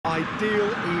ideal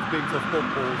evening for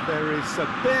football. There is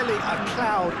barely a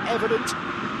cloud evident.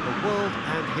 The world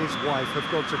and his wife have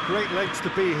gone to great lengths to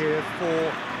be here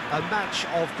for a match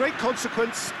of great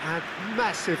consequence and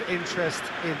massive interest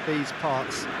in these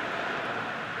parts.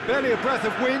 Barely a breath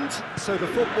of wind, so the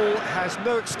football has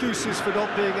no excuses for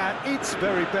not being at its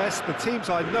very best. The teams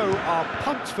I know are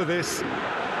pumped for this.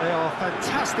 They are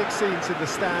fantastic scenes in the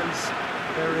stands.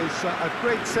 There is a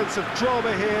great sense of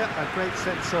drama here, a great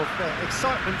sense of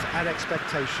excitement and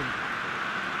expectation.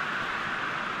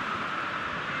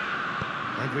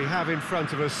 And we have in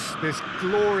front of us this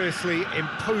gloriously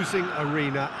imposing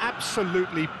arena,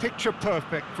 absolutely picture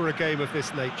perfect for a game of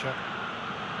this nature.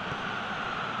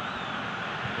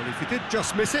 Well, if you did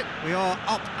just miss it, we are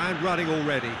up and running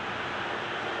already.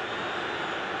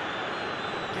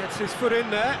 Gets his foot in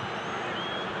there.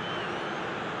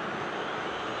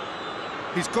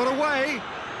 He's got away.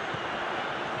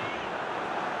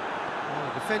 Well,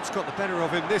 the defence got the better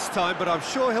of him this time, but I'm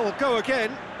sure he'll go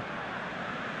again.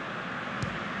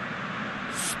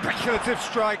 Speculative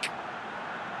strike.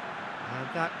 And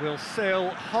that will sail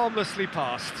harmlessly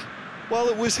past. Well,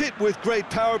 it was hit with great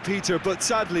power, Peter, but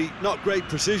sadly not great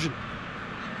precision.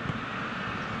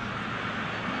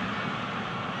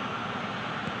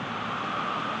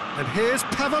 And here's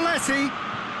Pavoletti.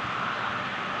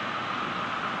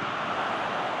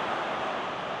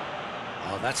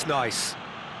 Oh, that's nice.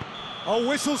 Oh,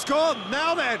 whistle's gone.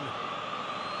 Now then.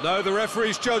 No, the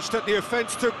referee's judged that the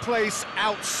offence took place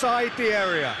outside the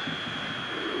area.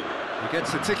 He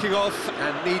gets the ticking off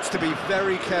and needs to be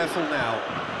very careful now.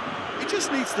 He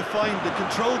just needs to find the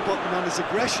control button on his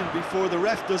aggression before the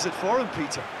ref does it for him,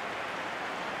 Peter.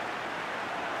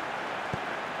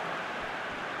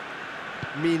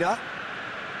 Mina.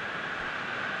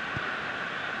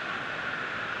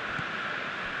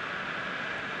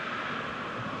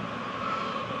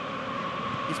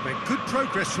 He's made good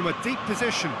progress from a deep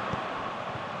position.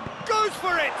 Goes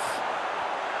for it!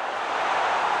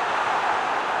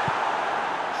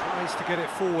 Tries to get it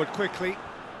forward quickly.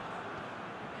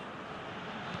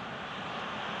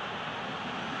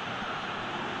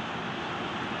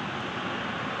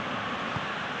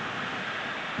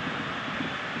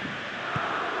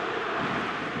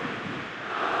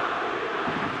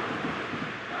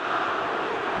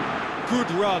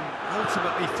 Good run,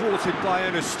 ultimately thwarted by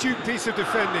an astute piece of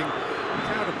defending. The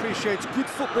crowd appreciates good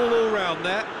football all round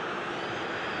there.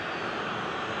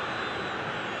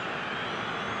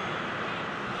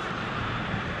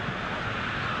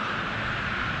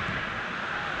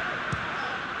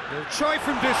 He'll try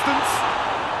from distance.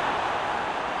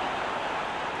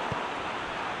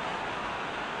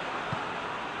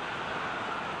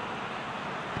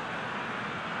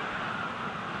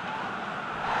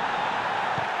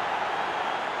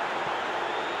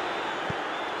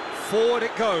 Forward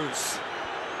it goes.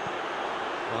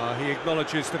 He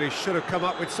acknowledges that he should have come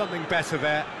up with something better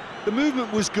there. The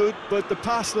movement was good, but the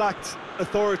pass lacked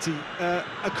authority,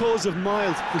 a cause of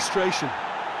mild frustration.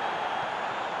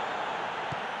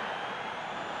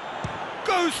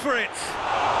 Goes for it!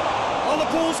 Oh, the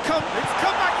ball's come, it's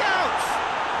come back out!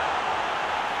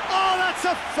 Oh, that's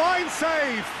a fine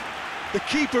save! The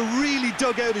keeper really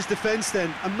dug out his defence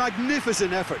then, a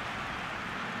magnificent effort.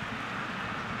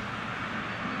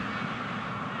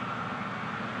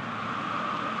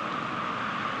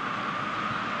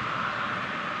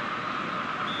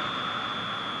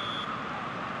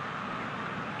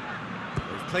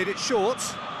 Played it short.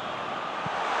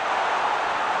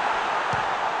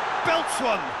 Belts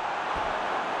one.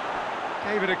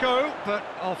 Gave it a go, but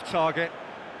off target.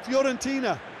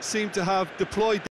 Fiorentina seemed to have deployed